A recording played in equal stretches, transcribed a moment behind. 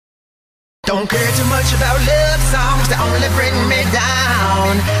Don't care too much about love songs that only bring me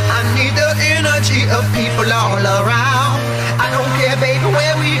down. I need the energy of people all around. I don't care, baby,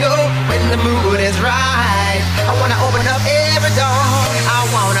 where we go when the mood is right. I wanna open up every door. I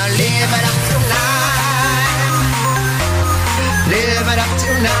wanna live it up tonight. Live it up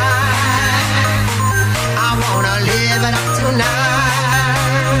tonight. I wanna live it up tonight.